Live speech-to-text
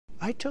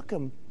I took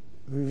them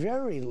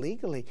very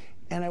legally,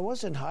 and I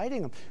wasn't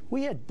hiding them.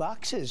 We had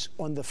boxes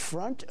on the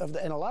front of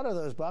and a lot of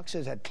those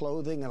boxes had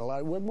clothing, and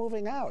we're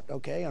moving out,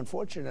 okay?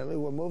 Unfortunately,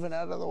 we're moving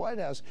out of the White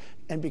House,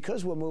 and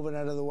because we're moving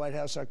out of the White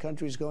House, our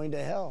country's going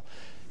to hell.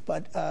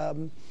 But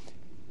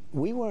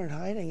we weren't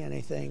hiding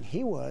anything.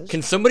 He was.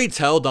 Can somebody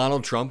tell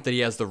Donald Trump that he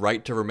has the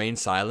right to remain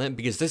silent?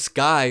 Because this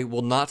guy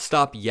will not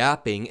stop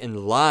yapping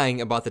and lying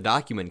about the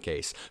document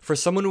case. For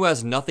someone who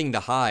has nothing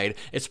to hide,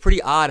 it's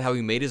pretty odd how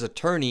he made his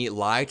attorney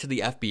lie to the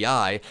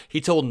FBI. He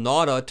told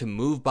Nauta to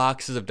move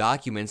boxes of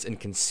documents and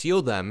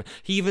conceal them.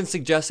 He even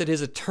suggested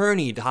his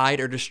attorney hide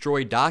or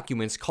destroy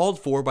documents called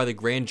for by the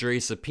grand jury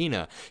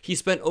subpoena. He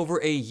spent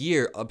over a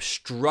year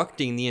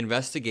obstructing the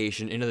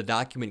investigation into the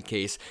document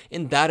case,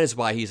 and that is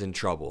why he's in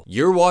trouble.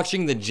 You're watching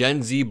the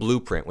Gen Z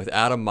Blueprint with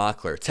Adam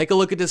Mockler. Take a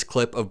look at this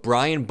clip of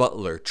Brian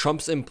Butler,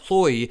 Trump's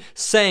employee,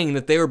 saying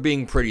that they were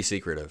being pretty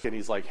secretive. And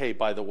he's like, hey,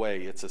 by the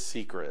way, it's a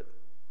secret.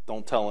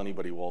 Don't tell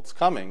anybody while it's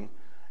coming.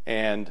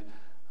 And,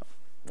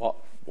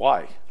 well,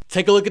 why?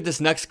 Take a look at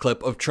this next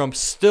clip of Trump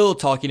still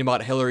talking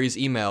about Hillary's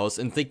emails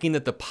and thinking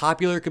that the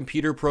popular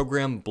computer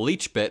program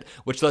BleachBit,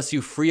 which lets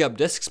you free up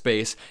disk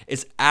space,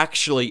 is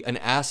actually an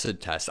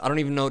acid test. I don't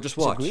even know, just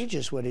watch. It's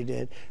egregious what he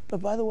did.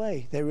 But by the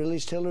way, they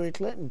released Hillary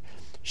Clinton.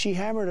 She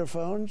hammered her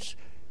phones.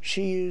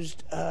 She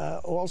used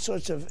all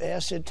sorts of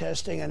acid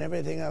testing and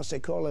everything else. They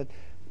call it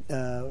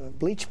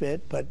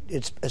BleachBit, but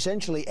it's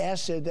essentially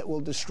acid that will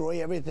destroy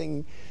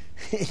everything,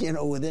 you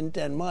know, within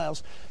 10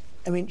 miles.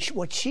 I mean,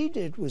 what she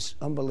did was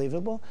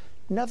unbelievable.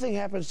 Nothing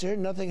happens to her.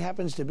 Nothing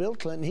happens to Bill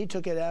Clinton. He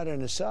took it out in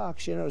his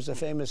socks. You know, it was the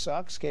famous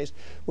socks case,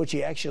 which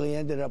he actually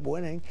ended up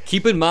winning.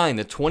 Keep in mind,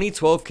 the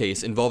 2012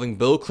 case involving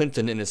Bill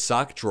Clinton in his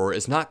sock drawer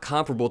is not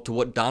comparable to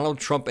what Donald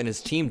Trump and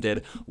his team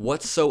did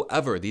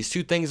whatsoever. These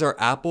two things are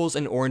apples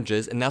and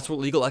oranges, and that's what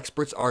legal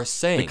experts are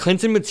saying. The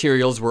Clinton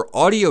materials were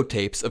audio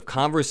tapes of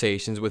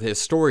conversations with a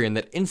historian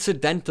that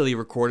incidentally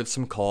recorded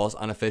some calls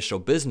on official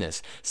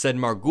business, said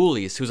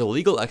Margulies, who's a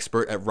legal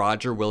expert at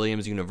Roger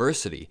Williams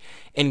University.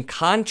 In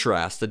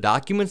contrast, the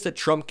documents that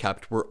Trump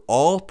kept were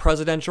all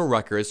presidential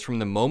records from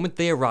the moment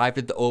they arrived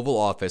at the Oval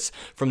Office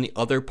from the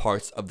other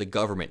parts of the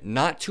government,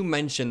 not to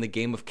mention the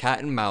game of cat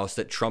and mouse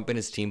that Trump and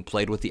his team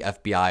played with the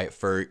FBI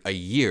for a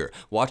year.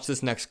 Watch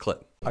this next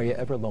clip. Are you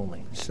ever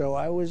lonely? So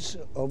I was,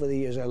 over the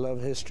years, I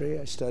love history,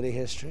 I study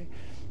history,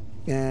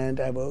 and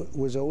I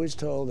was always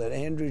told that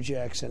Andrew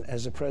Jackson,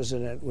 as a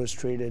president, was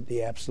treated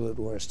the absolute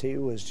worst. He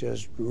was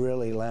just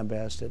really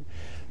lambasted.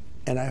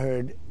 And I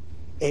heard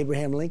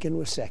Abraham Lincoln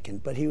was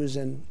second, but he was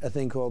in a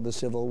thing called the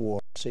Civil War,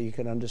 so you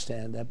can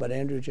understand that. But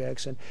Andrew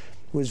Jackson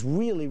was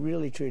really,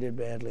 really treated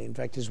badly. In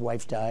fact, his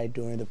wife died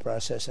during the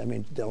process. I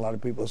mean, a lot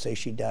of people say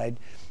she died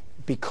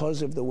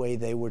because of the way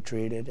they were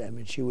treated. I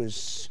mean, she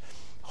was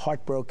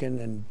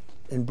heartbroken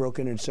and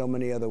broken in so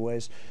many other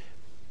ways.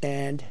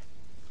 And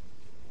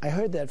I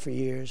heard that for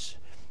years.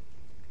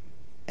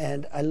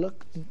 And I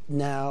look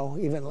now,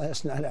 even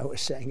last night I was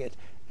saying it,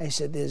 I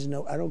said, there's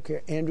no, I don't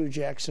care, Andrew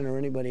Jackson or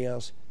anybody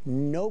else,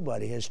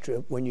 nobody has,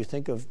 when you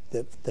think of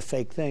the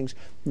fake things,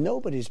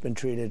 nobody's been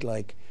treated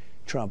like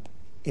Trump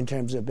in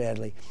terms of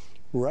badly.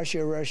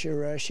 Russia, Russia,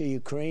 Russia,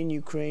 Ukraine,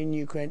 Ukraine,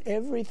 Ukraine,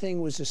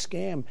 everything was a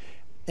scam.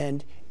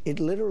 And it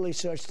literally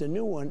starts the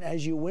new one.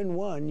 As you win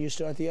one, you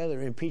start the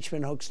other.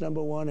 Impeachment hoax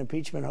number one,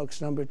 impeachment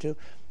hoax number two,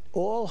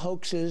 all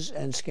hoaxes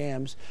and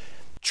scams.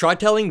 Try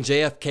telling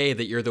JFK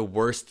that you're the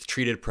worst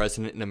treated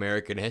president in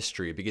American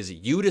history because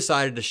you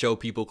decided to show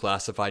people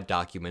classified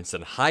documents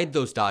and hide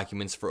those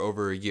documents for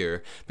over a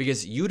year,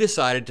 because you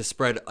decided to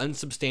spread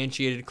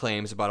unsubstantiated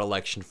claims about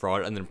election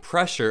fraud and then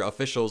pressure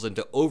officials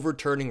into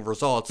overturning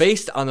results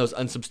based on those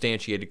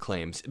unsubstantiated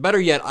claims. Better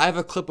yet, I have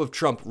a clip of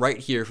Trump right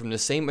here from the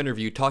same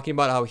interview talking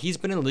about how he's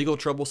been in legal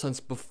trouble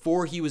since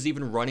before he was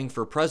even running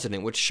for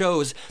president, which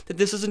shows that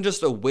this isn't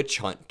just a witch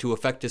hunt to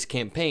affect his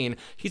campaign.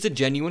 He's a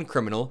genuine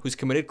criminal who's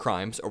committed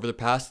crimes over the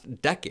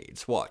past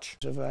decades. Watch.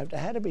 Survived. I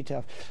had to be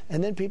tough.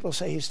 And then people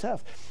say he's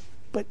tough.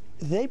 But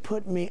they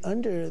put me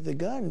under the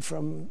gun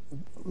from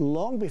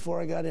long before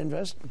I got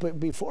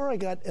before I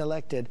got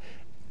elected.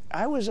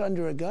 I was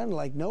under a gun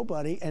like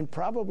nobody, and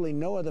probably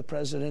no other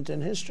president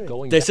in history.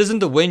 This isn't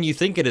the win you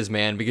think it is,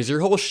 man, because your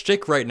whole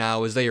shtick right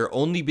now is that you're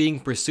only being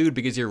pursued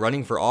because you're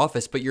running for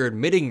office, but you're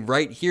admitting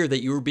right here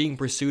that you were being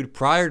pursued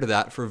prior to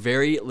that for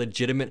very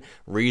legitimate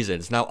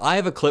reasons. Now, I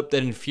have a clip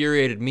that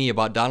infuriated me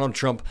about Donald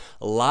Trump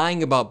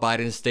lying about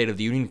Biden's State of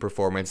the Union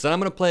performance. Then I'm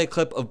going to play a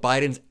clip of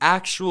Biden's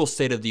actual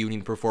State of the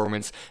Union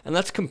performance, and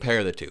let's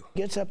compare the two.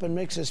 Gets up and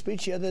makes a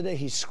speech the other day.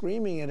 He's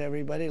screaming at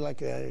everybody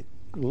like a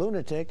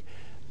lunatic.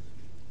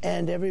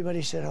 And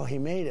everybody said, oh, he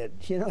made it.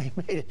 You know,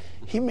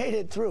 he made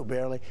it through,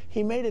 barely.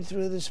 He made it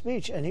through the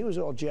speech, and he was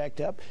all jacked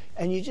up.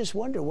 And you just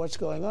wonder what's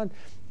going on.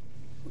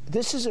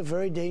 This is a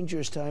very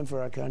dangerous time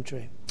for our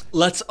country.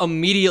 Let's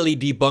immediately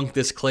debunk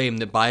this claim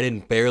that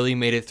Biden barely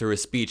made it through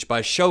his speech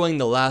by showing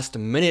the last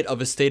minute of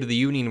his State of the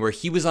Union where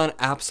he was on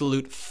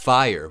absolute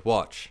fire.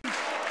 Watch.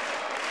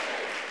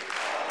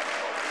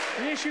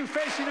 The issue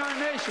facing our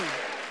nation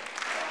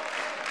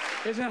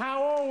isn't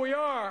how old we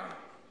are.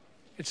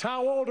 It's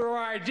how old are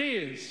our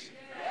ideas?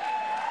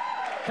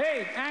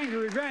 Hate, anger,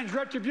 revenge,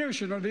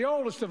 retribution are the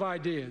oldest of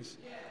ideas.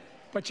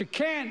 But you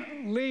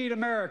can't lead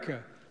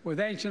America with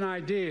ancient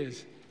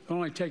ideas that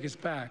only take us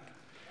back.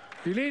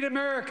 You lead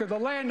America, the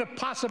land of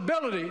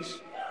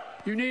possibilities.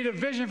 You need a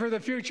vision for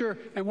the future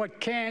and what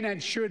can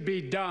and should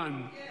be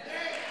done.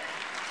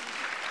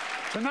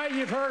 Tonight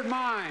you've heard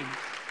mine.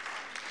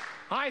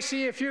 I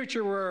see a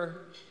future where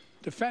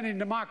defending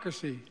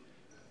democracy,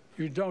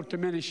 you don't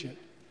diminish it.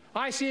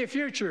 I see a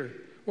future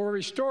where we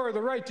restore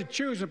the right to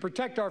choose and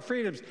protect our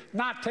freedoms,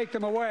 not take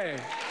them away.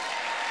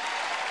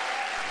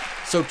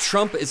 So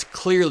Trump is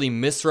clearly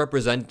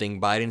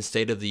misrepresenting Biden's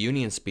State of the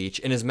Union speech,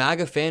 and his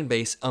MAGA fan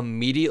base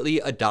immediately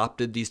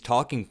adopted these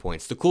talking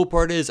points. The cool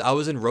part is I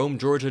was in Rome,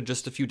 Georgia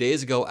just a few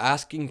days ago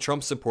asking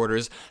Trump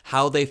supporters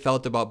how they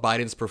felt about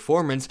Biden's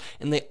performance,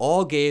 and they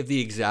all gave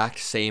the exact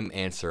same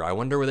answer. I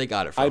wonder where they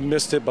got it from. I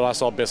missed it, but I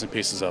saw bits and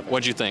pieces of it.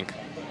 What'd you think?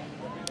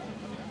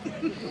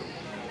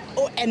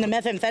 Oh, and the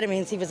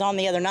methamphetamines he was on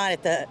the other night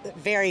at the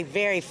very,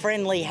 very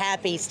friendly,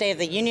 happy State of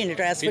the Union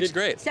address. He did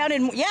great.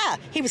 Sounded, yeah,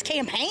 he was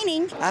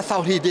campaigning. I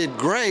thought he did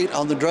great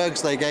on the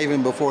drugs they gave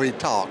him before he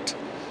talked.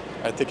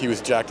 I think he was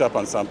jacked up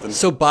on something.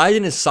 So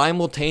Biden is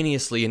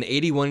simultaneously an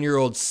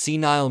 81-year-old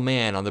senile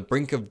man on the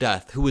brink of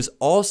death who is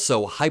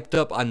also hyped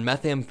up on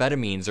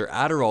methamphetamines or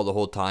Adderall the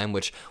whole time,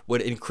 which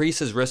would increase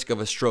his risk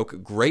of a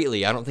stroke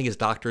greatly. I don't think his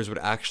doctors would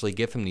actually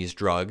give him these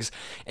drugs.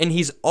 And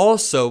he's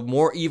also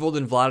more evil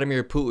than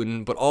Vladimir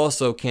Putin, but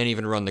also can't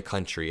even run the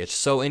country. It's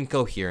so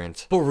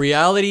incoherent. But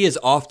reality is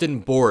often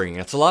boring.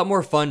 It's a lot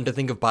more fun to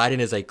think of Biden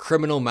as a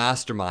criminal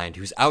mastermind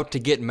who's out to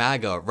get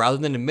MAGA, rather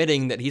than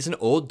admitting that he's an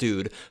old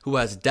dude who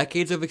has decades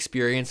of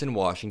experience in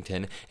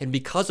Washington, and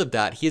because of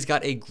that, he has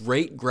got a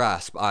great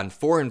grasp on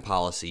foreign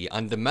policy,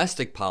 on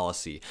domestic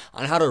policy,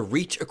 on how to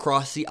reach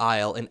across the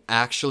aisle and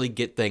actually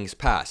get things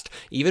passed.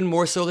 Even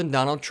more so than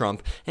Donald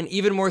Trump, and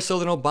even more so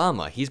than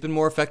Obama. He's been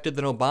more effective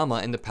than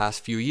Obama in the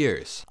past few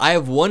years. I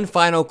have one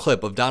final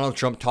clip of Donald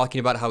Trump talking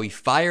about how he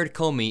fired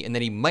Comey and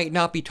that he might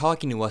not be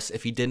talking to us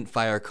if he didn't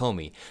fire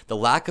Comey. The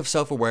lack of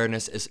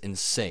self-awareness is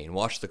insane.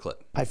 Watch the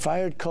clip. I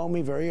fired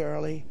Comey very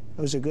early.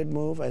 It was a good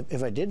move.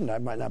 If I didn't, I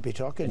might not be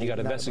talking. And you got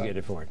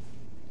investigated for it.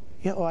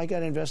 Yeah, I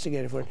got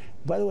investigated for it.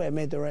 By the way, I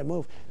made the right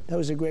move. That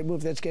was a great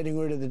move. That's getting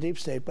rid of the deep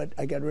state, but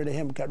I got rid of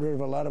him, got rid of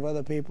a lot of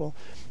other people.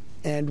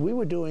 And we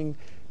were doing...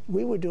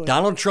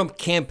 Donald Trump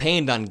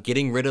campaigned on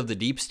getting rid of the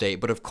deep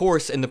state, but of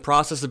course, in the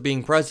process of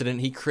being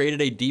president, he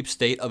created a deep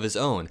state of his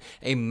own.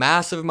 A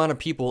massive amount of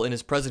people in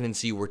his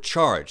presidency were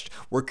charged,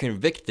 were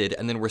convicted,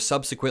 and then were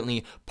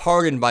subsequently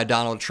pardoned by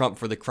Donald Trump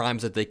for the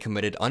crimes that they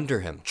committed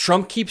under him.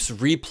 Trump keeps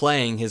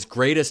replaying his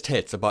greatest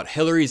hits about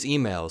Hillary's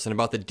emails and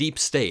about the deep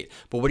state,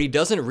 but what he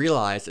doesn't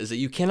realize is that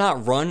you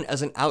cannot run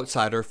as an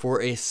outsider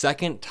for a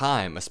second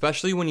time,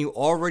 especially when you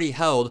already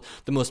held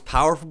the most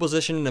powerful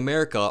position in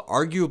America,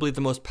 arguably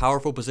the most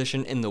powerful position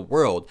in the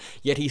world,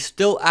 yet he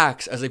still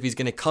acts as if he's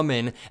going to come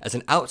in as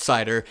an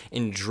outsider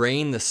and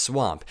drain the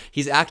swamp.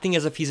 He's acting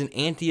as if he's an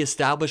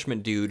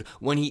anti-establishment dude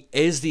when he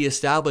is the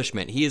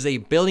establishment. He is a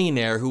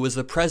billionaire who was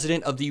the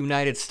president of the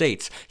United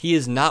States. He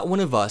is not one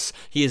of us.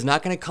 He is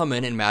not going to come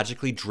in and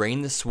magically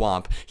drain the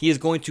swamp. He is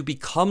going to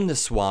become the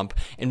swamp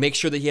and make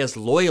sure that he has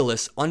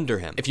loyalists under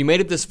him. If you made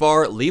it this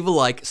far, leave a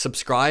like,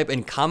 subscribe,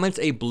 and comment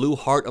a blue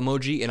heart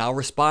emoji, and I'll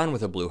respond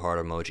with a blue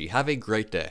heart emoji. Have a great day.